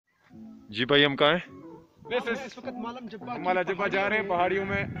जी भाई हम कहाँ हैं? इस वक्त मालम जब्बा जा रहे हैं पहाड़ियों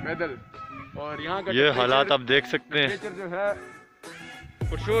में पैदल। और यहाँ का ये हालात आप देख सकते हैं। जो है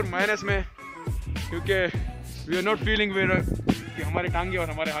फॉर श्योर माइनस में, क्योंकि we are not feeling where कि हमारे टांगे और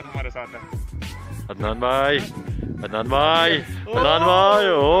हमारे हाथ हमारे साथ है। अदनान भाई, अदनान भाई, अदनान भाई,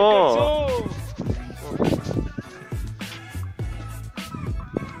 ओ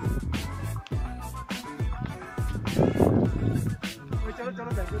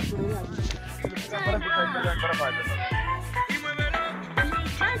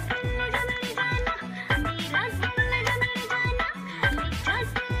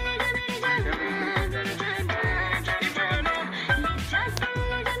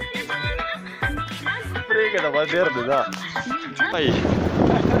que la va a verde, da. Ay.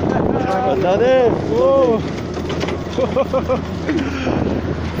 Dale.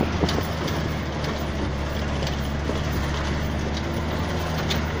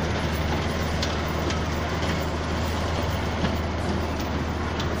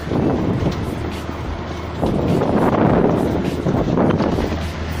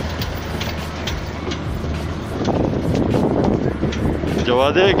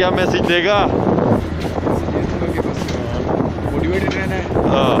 जवाब दे, क्या मैसेज देगा? मोटिवेटेड रहना है।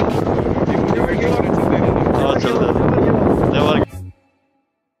 हाँ चल रहा।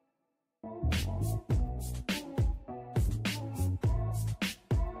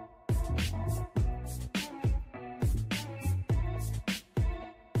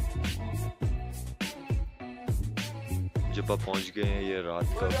 जब आप पहुंच गए हैं, ये रात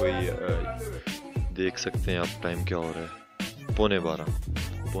का कोई देख सकते हैं आप टाइम क्या हो रहा है, पौने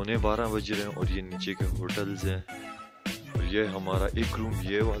 12 बज रहे हैं। और ये नीचे के होटल्स हैं और ये हमारा एक रूम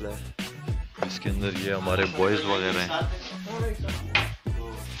ये वाला है, इसके अंदर ये हमारे बॉयज वगैरह हैं।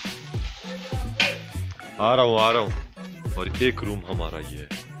 आ रहा हूँ। और एक रूम हमारा ये है,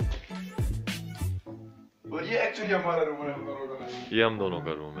 और ये एक्चुअली हमारा रूम है। ये हम दोनों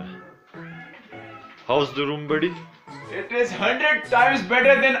का रूम है। हाउस द रूम बड़ी? It is 100 times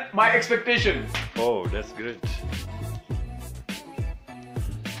better than my expectation. Oh, that's great.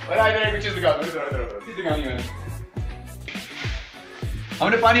 और आज मैंने कुछ चीज दिखानी मैंने।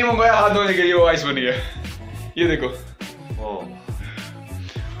 हमने पानी मंगवाया हाथ धोने के लिए, वो आइस बनी है। ये देखो।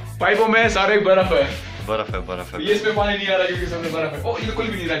 पाइपों में सारे बर्फ है। बर्फ है। ये इसमें पानी नहीं आ रहा क्योंकि सब में बर्फ है। ओ ये बिल्कुल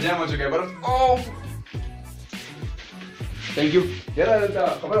भी नहीं रहा, जैम हो चुका है बर्फ। ओ थैंक यू। यार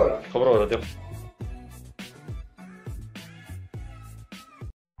खबर हो रहा देखो।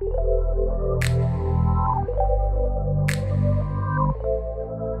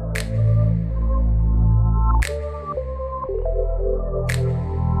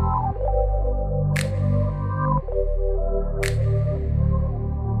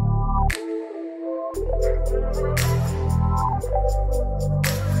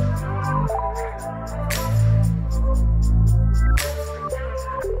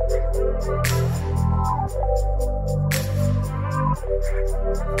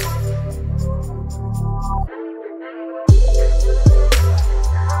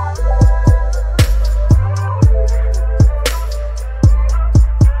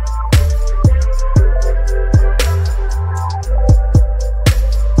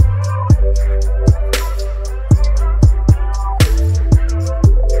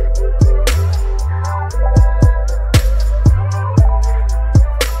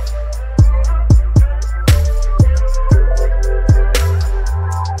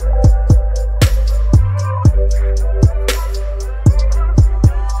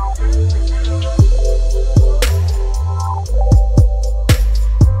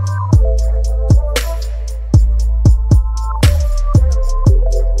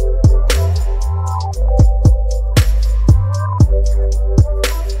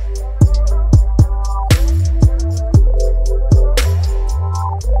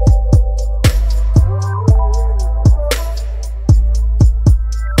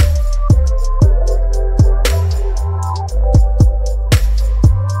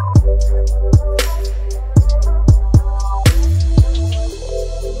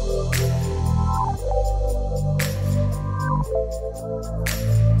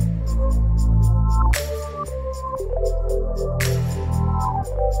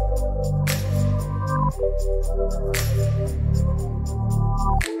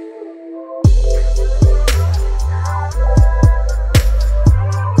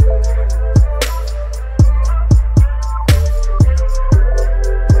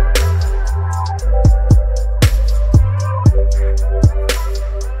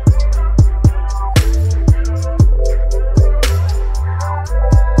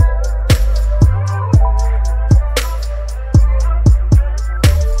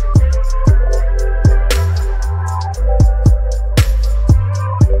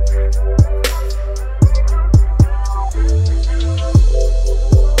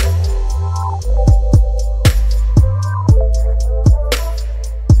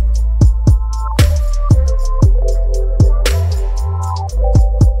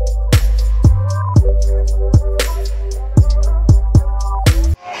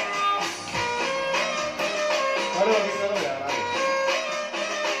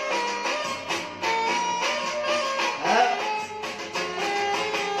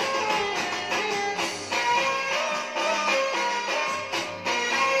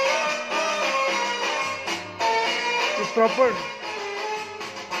 Proper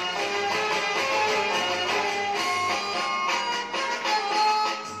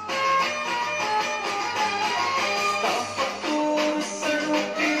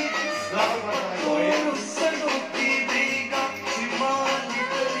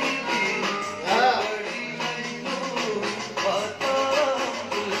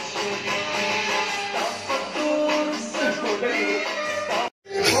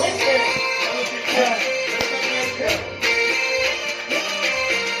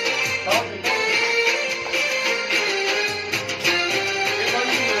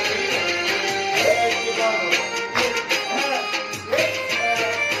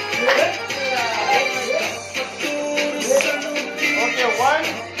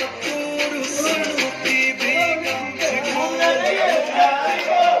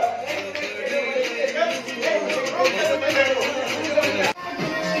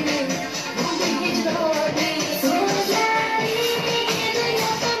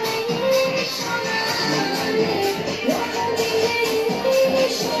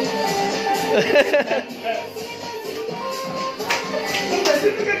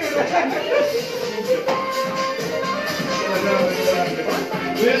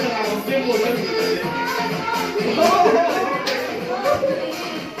Voy a hacer una